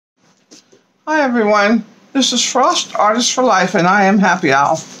Hi everyone, this is Frost, Artist for Life, and I am Happy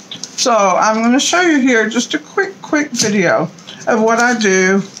Owl. So I'm going to show you here just a quick video of what I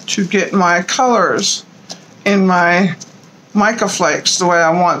do to get my colors in my mica flakes the way I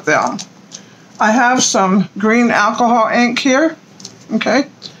want them. I have some green alcohol ink here, okay?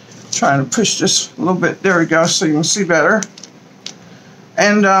 Trying to push this a little bit, there we go, so you can see better.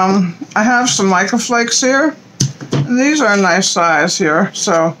 And I have some mica flakes here, and these are a nice size here,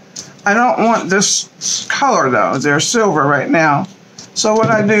 so I don't want this color though, they're silver right now. So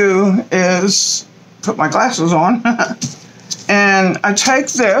what I do is put my glasses on and I take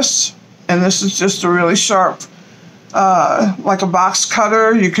this, and this is just a really sharp, like a box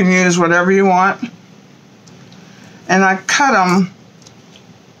cutter, you can use whatever you want, and I cut them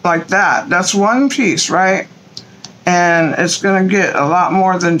like that. That's one piece, right? And it's going to get a lot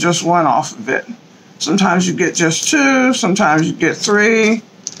more than just one off of it. Sometimes you get just two, sometimes you get three.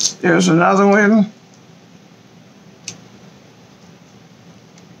 There's another one.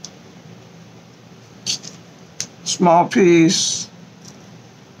 Small piece.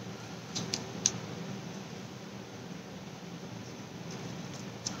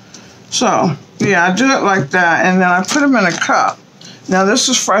 So, yeah, I do it like that, and then I put them in a cup. Now, this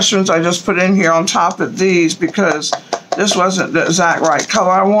is fresh ones I just put in here on top of these because this wasn't the exact right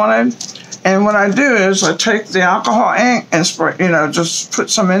color I wanted. And what I do is I take the alcohol ink and spray, just put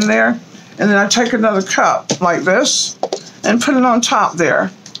some in there, and then I take another cup like this and put it on top there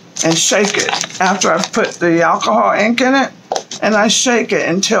and shake it after I've put the alcohol ink in it, and I shake it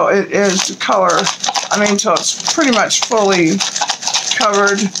until it is the color, until it's pretty much fully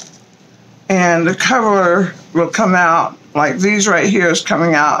covered, and the cover will come out like these right here is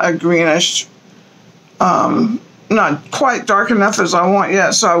coming out a greenish, not quite dark enough as I want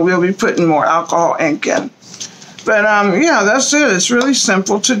yet, so I will be putting more alcohol ink in. But yeah, that's it. It's really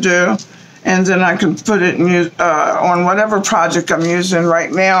simple to do, and then I can put it in, on whatever project I'm using.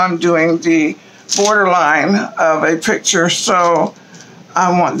 Right now I'm doing the borderline of a picture, so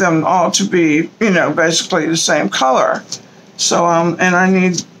I want them all to be, basically the same color. So, and I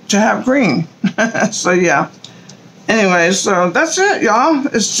need to have green. So yeah. Anyway, so that's it, y'all.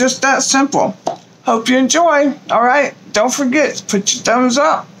 It's just that simple. Hope you enjoy. All right. Don't forget, put your thumbs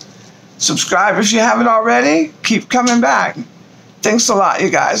up. Subscribe if you haven't already. Keep coming back. Thanks a lot,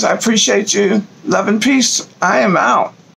 you guys. I appreciate you. Love and peace. I am out.